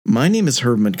My name is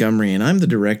Herb Montgomery, and I'm the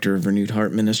director of Renewed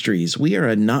Heart Ministries. We are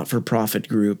a not-for-profit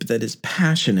group that is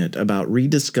passionate about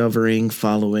rediscovering,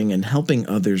 following, and helping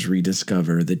others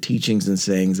rediscover the teachings and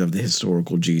sayings of the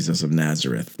historical Jesus of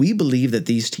Nazareth. We believe that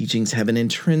these teachings have an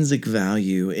intrinsic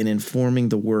value in informing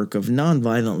the work of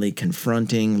nonviolently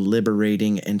confronting,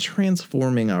 liberating, and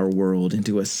transforming our world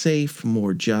into a safe,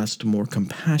 more just, more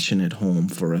compassionate home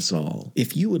for us all.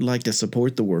 If you would like to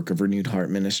support the work of Renewed Heart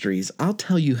Ministries, I'll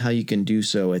tell you how you can do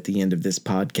so at the end of this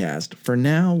podcast. For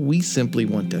now, we simply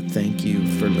want to thank you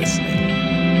for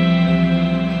listening.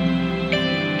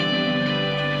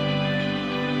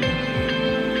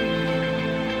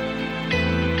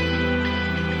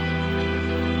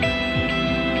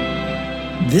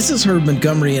 This is Herb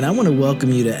Montgomery, and I want to welcome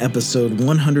you to episode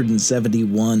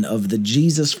 171 of the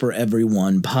Jesus for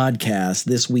Everyone podcast.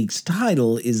 This week's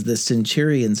title is The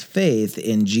Centurion's Faith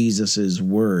in Jesus'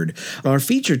 Word. Our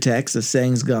feature text is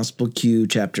Sayings Gospel Q,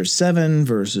 chapter 7,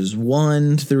 verses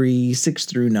 1, 3, 6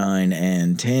 through 9,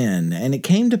 and 10. And it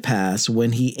came to pass,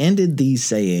 when he ended these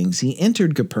sayings, he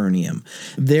entered Capernaum.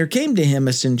 There came to him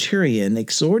a centurion,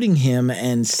 exhorting him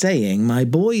and saying, My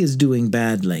boy is doing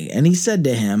badly. And he said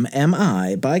to him, Am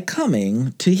I, by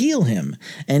coming, to heal him?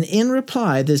 And in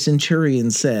reply the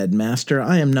centurion said, Master,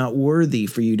 I am not worthy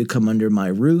for you to come under my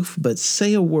roof, but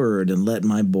say a word and let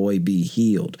my boy be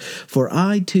healed. For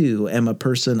I too am a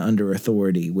person under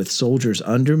authority, with soldiers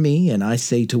under me, and I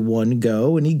say to one,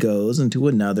 Go, and he goes, and to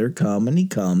another, Come, and he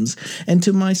comes, and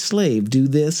to my slave, Do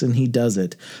this, and he does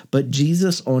it. But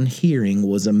Jesus, on hearing,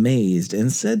 was amazed,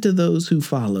 and said to those who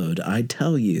followed, I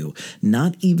tell you,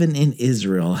 not even in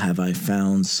Israel have I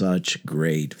found such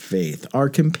great faith. Our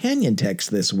companion texts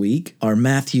this week are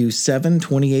Matthew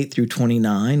 7:28 through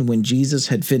 29. When Jesus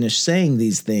had finished saying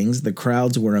these things, the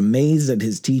crowds were amazed at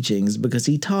his teachings, because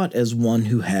he taught as one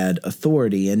who had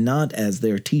authority and not as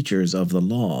their teachers of the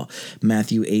law.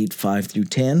 Matthew 8:5 through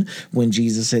 10. When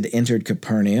Jesus had entered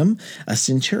Capernaum, a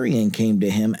centurion came to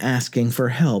him asking for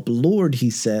help. Lord, he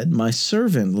said, my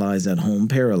servant lies at home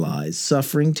paralyzed,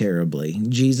 suffering terribly.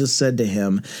 Jesus said to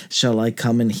him, Shall I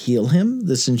come and heal him?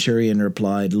 The centurion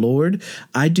replied, Lord,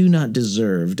 I do not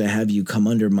deserve to have you come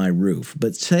under my roof,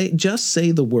 but just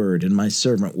say the word, and my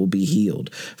servant will be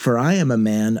healed. For I am a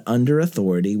man under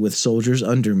authority, with soldiers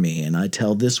under me, and I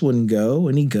tell this one, Go,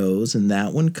 and he goes, and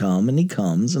that one, Come, and he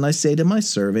comes, and I say to my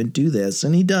servant, Do this,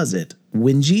 and he does it.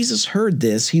 When Jesus heard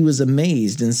this, he was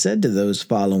amazed and said to those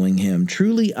following him,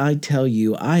 Truly I tell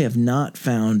you, I have not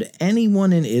found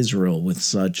anyone in Israel with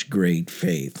such great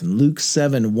faith. Luke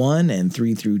 7:1 and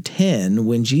 3 through 10,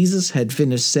 when Jesus had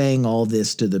finished saying all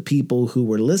this to the people who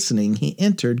were listening, he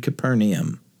entered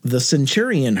Capernaum. The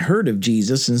centurion heard of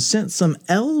Jesus and sent some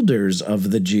elders of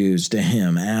the Jews to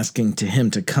him, asking him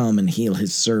to come and heal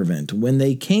his servant. When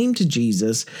they came to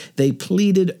Jesus, they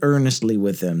pleaded earnestly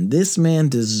with him, This man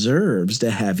deserves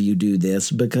to have you do this,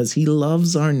 because he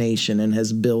loves our nation and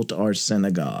has built our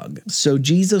synagogue. So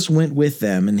Jesus went with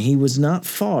them, and he was not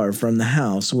far from the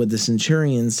house where the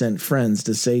centurion sent friends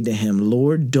to say to him,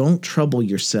 Lord, don't trouble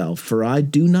yourself, for I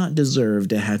do not deserve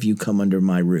to have you come under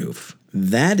my roof.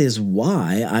 That is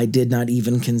why I did not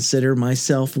even consider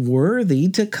myself worthy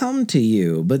to come to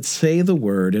you, but say the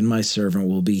word, and my servant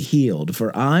will be healed.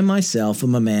 For I myself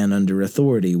am a man under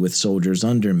authority, with soldiers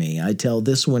under me. I tell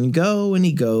this one, Go, and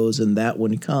he goes, and that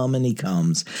one, Come, and he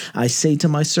comes. I say to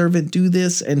my servant, Do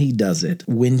this, and he does it.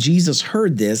 When Jesus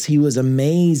heard this, he was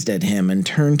amazed at him, and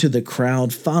turned to the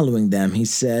crowd following them. He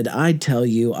said, I tell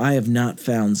you, I have not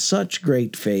found such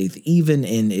great faith, even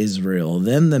in Israel.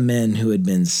 Then the men who had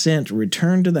been sent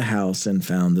returned to the house and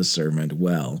found the servant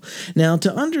well. Now,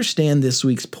 to understand this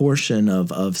week's portion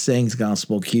of Sayings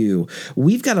Gospel Q,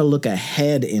 we've got to look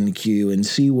ahead in Q and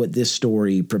see what this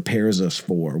story prepares us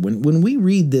for. When we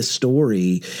read this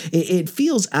story, it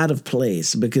feels out of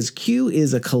place, because Q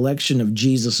is a collection of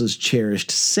Jesus's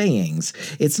cherished sayings.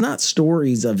 It's not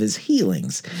stories of his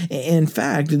healings. In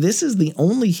fact, this is the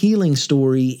only healing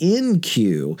story in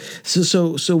Q.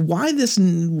 So why does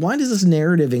this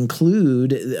narrative include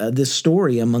this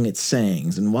story among its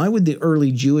sayings? And why would the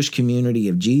early Jewish community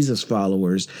of Jesus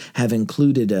followers have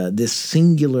included this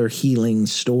singular healing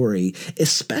story,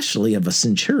 especially of a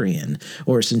centurion,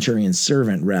 or a centurion's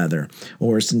servant, rather,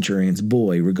 or a centurion's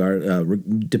boy,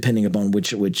 depending upon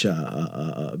which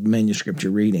manuscript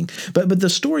you're reading. But the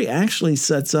story actually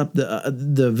sets up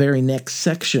the very next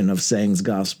section of Sayings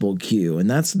Gospel Q, and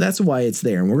that's why it's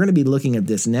there. And we're going to be looking at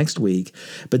this next week,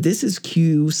 but this is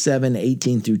Q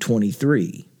 7:18 through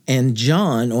 23. And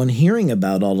John, on hearing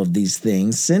about all of these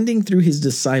things, sending through his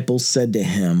disciples, said to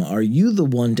him, "Are you the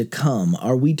one to come?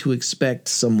 Are we to expect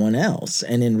someone else?"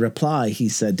 And in reply, he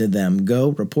said to them,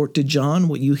 "Go, report to John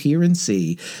what you hear and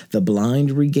see. The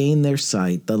blind regain their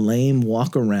sight, the lame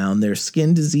walk around, their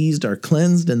skin diseased are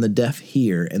cleansed, and the deaf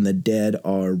hear, and the dead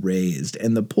are raised,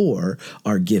 and the poor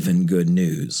are given good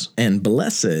news. And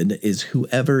blessed is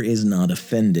whoever is not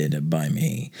offended by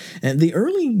me." And the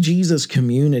early Jesus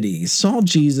community saw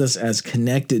Jesus as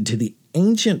connected to the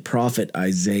ancient prophet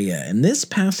Isaiah, and this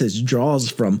passage draws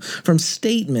from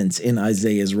statements in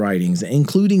Isaiah's writings,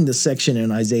 including the section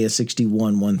in Isaiah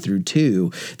 61, 1 through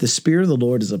 2. "The Spirit of the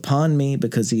Lord is upon me,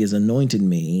 because he has anointed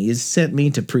me. He has sent me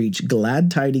to preach glad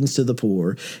tidings to the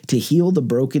poor, to heal the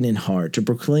broken in heart, to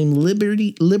proclaim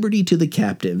liberty to the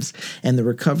captives, and the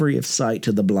recovery of sight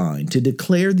to the blind, to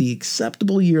declare the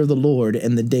acceptable year of the Lord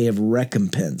and the day of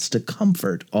recompense, to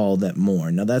comfort all that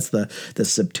mourn." Now that's the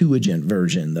Septuagint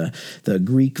version, the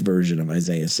Greek version of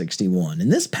Isaiah 61.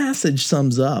 And this passage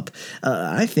sums up,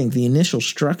 I think, the initial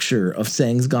structure of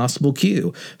Sang's Gospel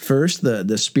Q. First,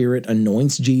 the Spirit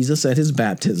anoints Jesus at his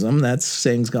baptism. That's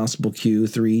Sang's Gospel Q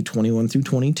 3:21 through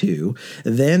 22.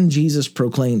 Then Jesus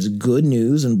proclaims good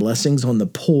news and blessings on the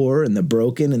poor and the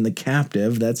broken and the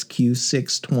captive. That's Q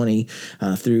 6:20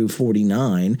 through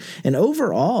 49. And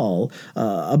overall,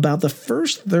 about the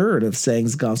first third of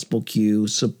Sang's Gospel Q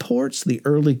supports the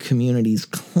early community's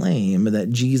claim that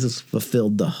Jesus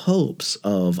fulfilled the hopes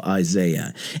of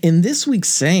Isaiah. In this week's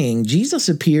saying, Jesus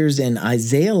appears in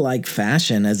Isaiah-like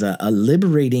fashion as a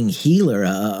liberating healer,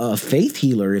 a faith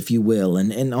healer, if you will,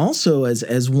 and also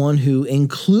as one who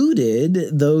included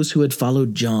those who had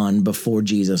followed John before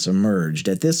Jesus emerged.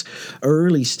 At this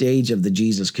early stage of the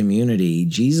Jesus community,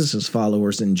 Jesus'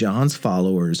 followers and John's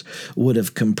followers would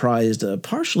have comprised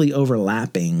partially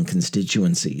overlapping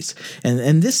constituencies.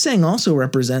 And this saying also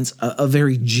represents a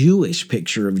very Jewish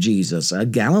picture of Jesus. A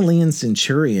Galilean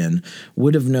centurion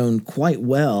would have known quite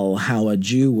well how a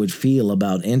Jew would feel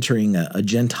about entering a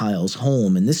Gentile's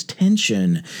home, and this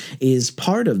tension is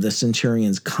part of the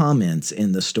centurion's comments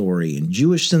in the story. And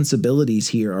Jewish sensibilities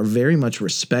here are very much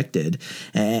respected,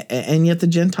 and yet the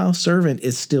Gentile servant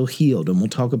is still healed, and we'll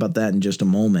talk about that in just a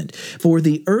moment. For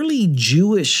the early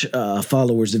Jewish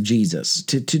followers of Jesus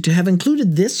to have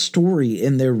included this story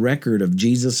in their record of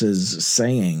Jesus's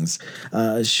sayings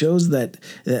shows that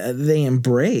they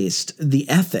embraced the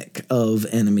ethic of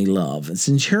enemy love.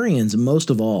 Centurions, most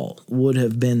of all, would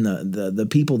have been the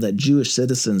people that Jewish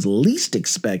citizens least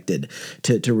expected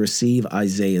to receive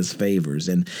Isaiah's favors.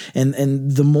 And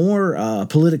the more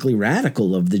politically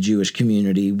radical of the Jewish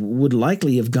community would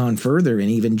likely have gone further and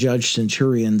even judged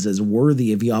centurions as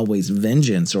worthy of Yahweh's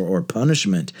vengeance or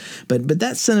punishment. But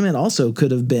that sentiment also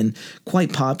could have been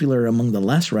quite popular among the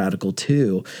less radical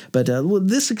too. But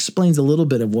this explains a little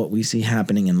bit of what we see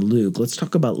happening in Luke. Let's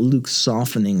talk about Luke's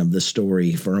softening of the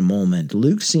story for a moment.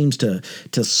 Luke seems to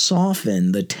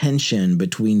soften the tension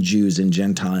between Jews and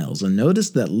Gentiles. And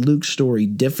notice that Luke's story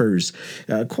differs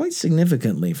quite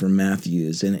significantly from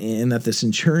Matthew's, in that the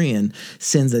centurion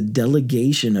sends a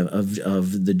delegation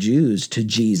of the Jews to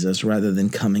Jesus rather than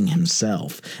coming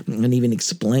himself, and even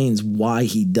explains why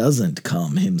he doesn't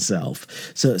come himself.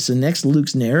 So next,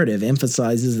 Luke's narrative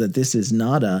emphasizes that this is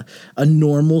not a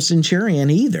normal centurion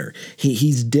either.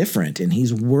 He's different, and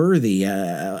he's worthy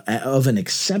of an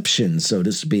exception, so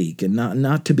to speak, and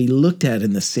not to be looked at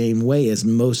in the same way as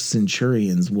most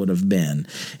centurions would have been.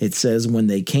 It says, when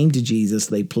they came to Jesus,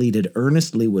 they pleaded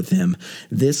earnestly with him,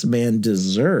 "This man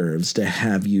deserves to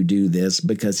have you do this,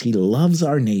 because he loves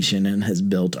our nation and has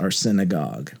built our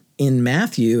synagogue." In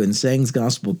Matthew and Sang's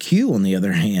Gospel Q, on the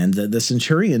other hand, the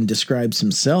centurion describes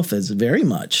himself as very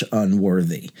much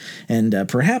unworthy. And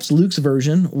perhaps Luke's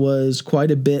version was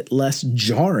quite a bit less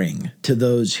jarring to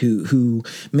those who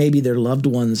maybe their loved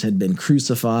ones had been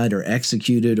crucified or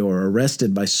executed or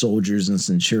arrested by soldiers and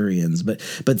centurions.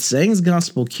 But Sang's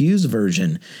Gospel Q's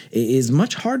version is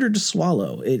much harder to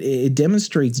swallow. It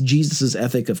demonstrates Jesus'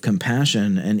 ethic of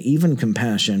compassion, and even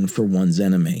compassion for one's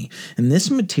enemy. And this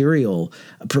material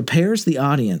prepares the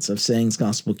audience of Sang's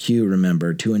Gospel Q,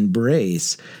 remember, to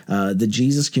embrace the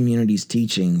Jesus community's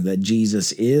teaching that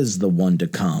Jesus is the one to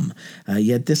come.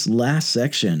 Yet this last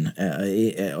section,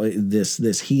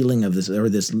 this healing of this, or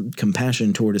this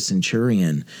compassion toward a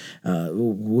centurion,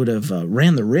 would have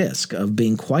ran the risk of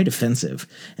being quite offensive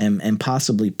and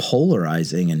possibly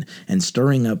polarizing and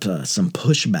stirring up some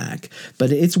pushback.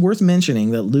 But it's worth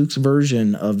mentioning that Luke's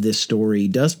version of this story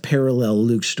does parallel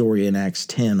Luke's story in Acts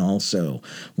 10 also,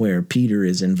 where Peter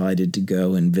is invited to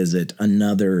go and visit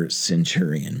another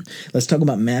centurion. Let's talk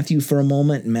about Matthew for a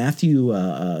moment. Matthew,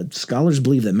 scholars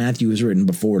believe that Matthew was written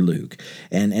before Luke,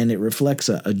 and it reflects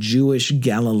a Jewish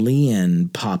Galilean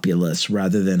populace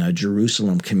rather than a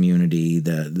Jerusalem community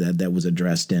that was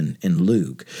addressed in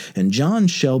Luke. And John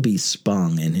Shelby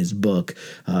Spong, in his book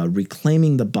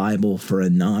Reclaiming the Bible for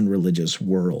a Non-Religious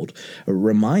World,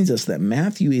 reminds us that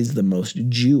Matthew is the most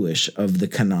Jewish of the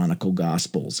canonical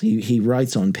Gospels. He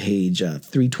writes on page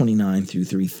 329 through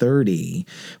 330,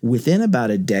 within about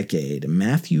a decade,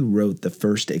 Matthew wrote the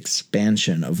first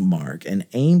expansion of Mark and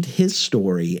aimed his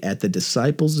story at the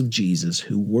disciples of Jesus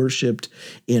who worshiped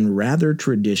in rather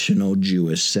traditional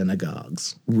Jewish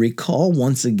synagogues. Recall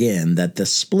once again that the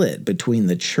split between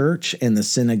the church and the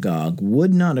synagogue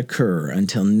would not occur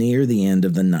until near the end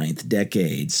of the 9th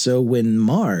decade. So when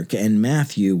Mark and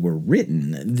Matthew were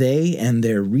written, they and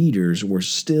their readers were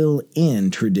still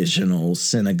in traditional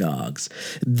synagogues.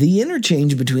 The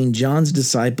interchange between John's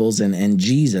disciples and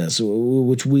Jesus,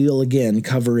 which we'll again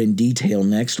cover in detail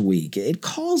next week, it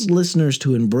calls listeners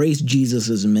to embrace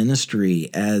Jesus' ministry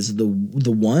as the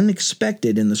one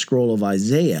expected in the scroll of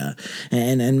Isaiah,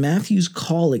 and Matthew's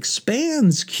call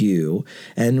expands Q.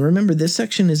 And remember, this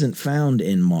section isn't found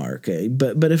in Mark,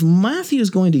 but if Matthew is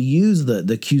going to use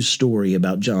the Q story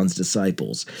about John's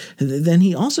disciples, then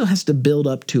he also has to build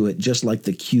up to it just like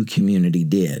the Q community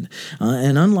did.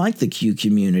 And unlike the Q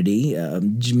community,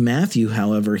 Matthew,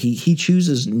 however, he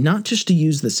chooses not just to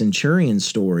use the centurion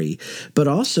story, but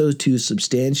also to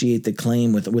substantiate the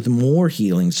claim with more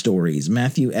healing stories.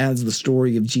 Matthew adds the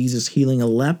story of Jesus healing a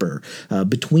leper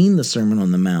between the Sermon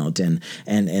on the Mount and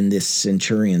this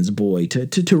centurion's boy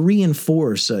to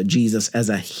reinforce Jesus as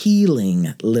a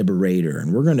healing liberator.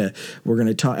 And we're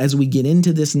gonna talk, as we get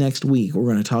into this next week, we're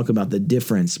going to talk about the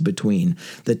difference between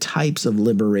the types of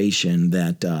liberation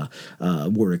that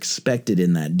were expected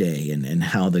in that day and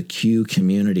how the Q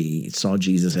community saw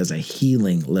Jesus as a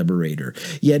healing liberator.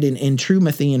 Yet in true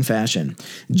Matthean fashion,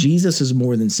 Jesus is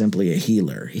more than simply a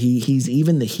healer. He's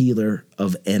even the healer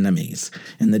of enemies.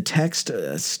 And the text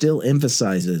still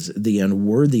emphasizes the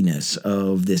unworthiness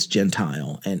of this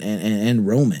Gentile and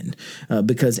Roman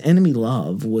because enemy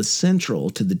love was central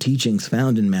to the teachings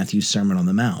found in Matthew's Sermon on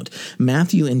the Mount.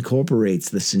 Matthew incorporates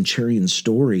the centurion's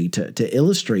story to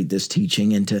illustrate this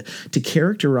teaching and to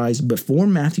characterize before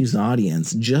Matthew's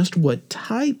audience just what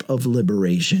type of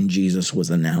liberation Jesus was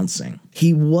announcing.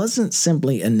 He wasn't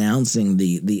simply announcing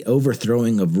the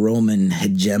overthrowing of Roman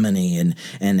hegemony and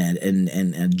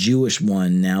a Jewish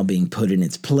one now being put in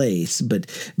its place, but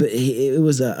it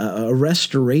was a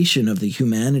restoration of the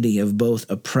humanity of both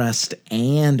oppressed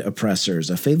and oppressors.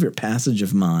 A favorite passage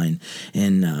of mine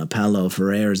in Paulo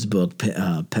Freire's book,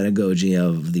 Pedagogy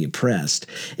of the Oppressed,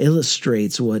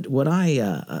 illustrates what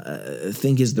I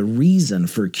think is the reason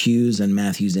for Q's and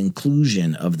Matthew's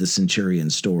inclusion of the centurion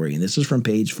story. And this is from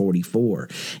page 44.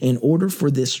 In order for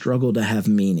this struggle to have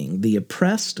meaning, the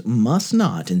oppressed must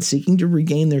not, in seeking to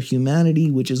regain their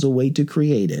humanity, which is a way to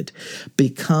create it,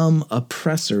 become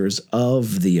oppressors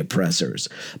of the oppressors,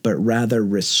 but rather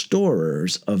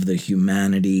restorers of the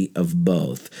humanity of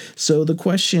both. So the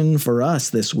question for us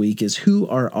this week is, who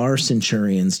are our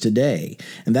centurions today?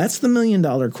 And that's the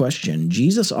million-dollar question.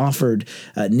 Jesus offered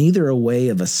neither a way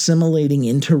of assimilating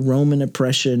into Roman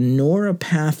oppression nor a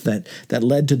path that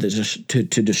led to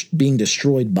being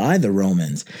destroyed by the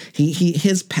Romans.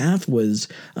 His path was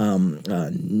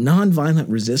nonviolent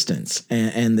resistance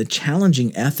and the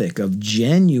challenging ethic of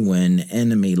genuine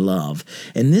enemy love.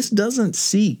 And this doesn't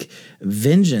seek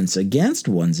vengeance against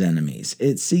one's enemies.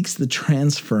 It seeks the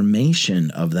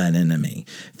transformation of that enemy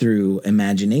through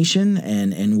imagination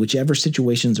and whichever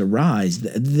situations arise.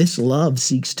 This love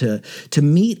seeks to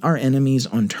meet our enemies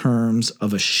on terms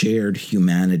of a shared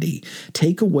humanity.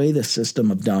 Take away the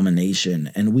system of domination,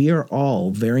 and we are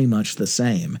all very much the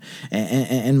same.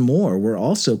 And more, we're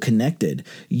also connected.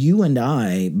 You and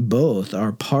I both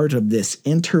are part of this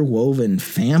interwoven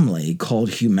family called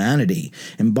humanity.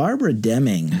 And Barbara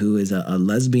Deming, who is a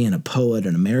lesbian, a poet,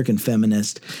 an American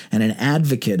feminist, and an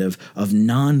advocate of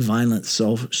nonviolent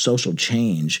social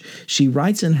change, she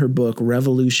writes in her book,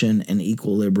 Revolution and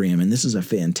Equilibrium, and this is a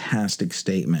fantastic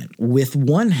statement. With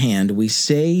one hand, we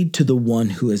say to the one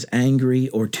who is angry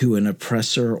or to an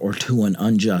oppressor or to an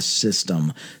unjust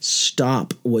system,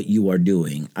 stop what you are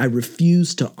doing. I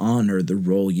refuse to honor the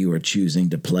role you are choosing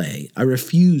to play. play. I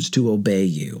refuse to obey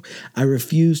you. I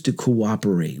refuse to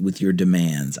cooperate with your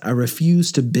demands. I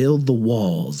refuse to build the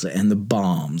walls and the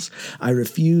bombs. I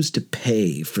refuse to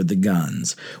pay for the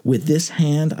guns. With this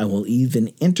hand, I will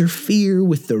even interfere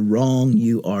with the wrong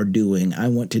you are doing. I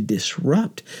want to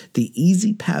disrupt the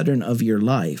easy pattern of your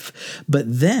life. But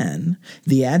then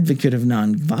the advocate of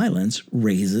nonviolence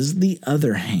raises the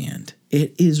other hand.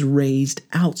 It is raised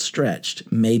outstretched,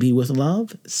 maybe with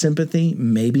love, sympathy,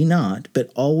 maybe not,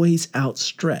 but always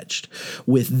outstretched.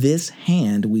 With this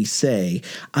hand, we say,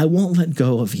 I won't let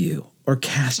go of you or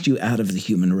cast you out of the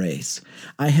human race.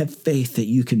 I have faith that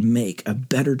you can make a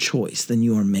better choice than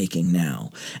you are making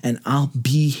now, and I'll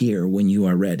be here when you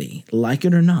are ready. Like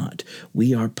it or not,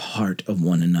 we are part of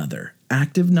one another.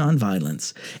 Active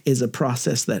nonviolence is a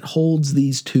process that holds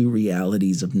these two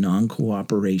realities of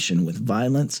non-cooperation with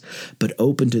violence, but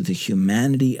open to the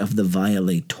humanity of the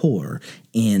violator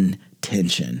in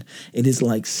tension. It is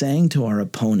like saying to our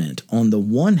opponent, on the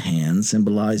one hand,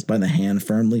 symbolized by the hand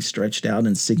firmly stretched out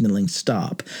and signaling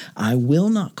stop, I will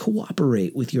not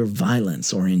cooperate with your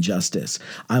violence or injustice.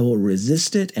 I will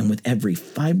resist it and with every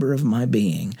fiber of my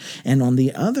being. And on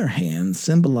the other hand,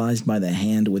 symbolized by the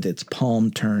hand with its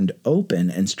palm turned open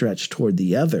and stretched toward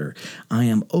the other, I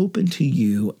am open to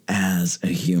you as a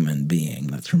human being.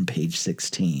 That's from page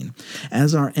 16.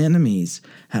 As our enemies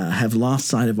have lost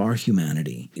sight of our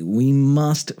humanity, we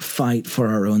must fight for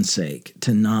our own sake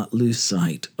to not lose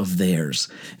sight of theirs.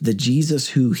 The Jesus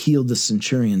who healed the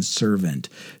centurion's servant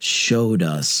showed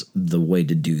us the way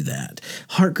to do that.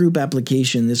 Heart group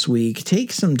application this week.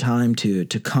 Take some time to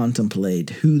contemplate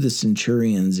who the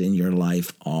centurions in your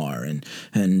life are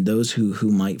and those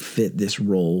who might fit this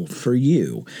role for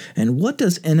you. And what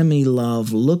does enemy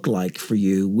love look like for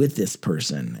you with this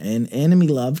person? And enemy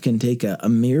love can take a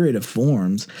myriad of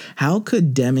forms. How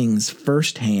could Deming's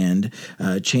first hand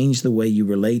change the way you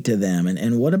relate to them?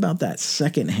 And what about that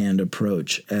second-hand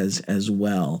approach as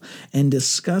well? And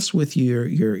discuss with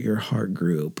your heart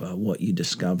group what you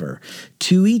discover.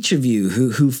 To each of you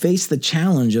who face the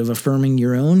challenge of affirming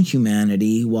your own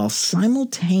humanity while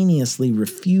simultaneously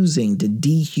refusing to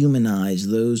dehumanize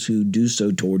those who do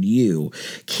so toward you,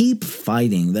 keep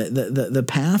fighting. The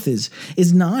path is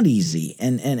not easy,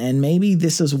 and maybe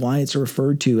this is why it's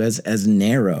referred to as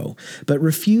narrow, but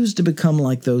refuse to become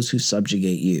like those who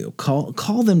subjugate you.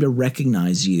 Call them to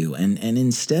recognize you, and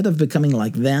instead of becoming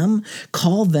like them,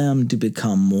 call them to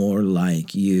become more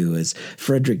like you. As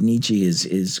Friedrich Nietzsche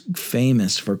is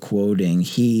famous for quoting,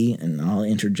 he, and I'll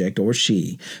interject, or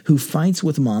she, who fights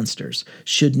with monsters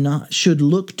should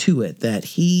look to it that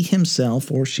he himself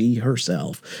or she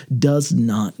herself does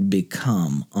not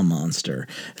become a monster.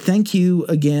 Thank you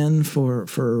again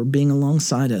for being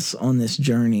alongside us on this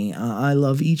journey. I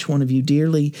love each one of you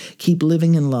dearly. Keep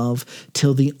living in love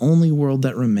till the only world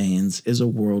that remains is a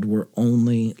world where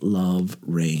only love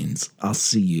reigns. I'll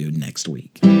see you next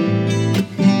week.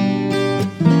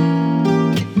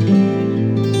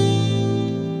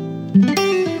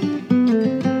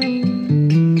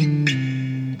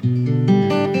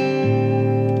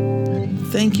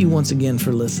 Thank you once again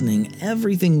for listening.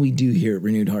 Everything we do here at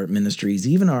Renewed Heart Ministries,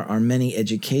 even our many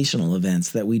educational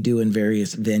events that we do in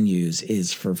various venues,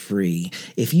 is for free.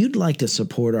 If you'd like to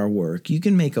support our work, you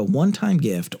can make a one-time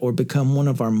gift or become one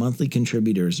of our monthly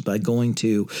contributors by going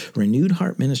to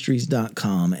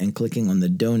renewedheartministries.com and clicking on the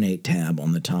Donate tab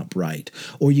on the top right.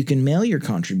 Or you can mail your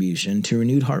contribution to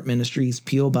Renewed Heart Ministries,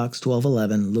 P.O. Box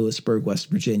 1211, Lewisburg, West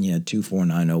Virginia,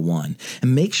 24901.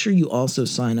 And make sure you also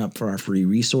sign up for our free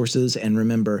resources, and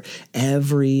remember,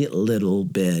 every little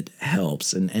bit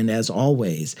helps. And as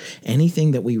always,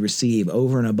 anything that we receive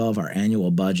over and above our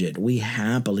annual budget, we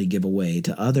happily give away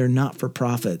to other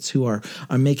not-for-profits who are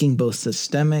making both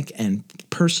systemic and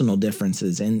personal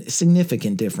differences and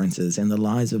significant differences in the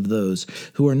lives of those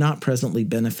who are not presently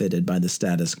benefited by the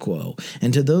status quo.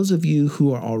 And to those of you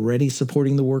who are already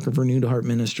supporting the work of Renewed Heart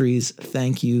Ministries,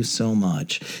 thank you so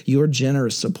much. Your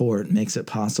generous support makes it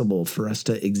possible for us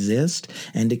to exist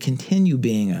and to continue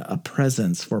being a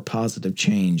presence for positive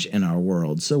change in our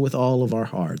world. So with all of our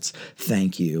hearts,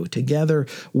 thank you. Together,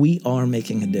 we are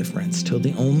making a difference till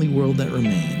the only world that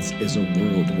remains is a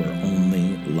world where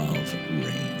only love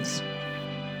reigns.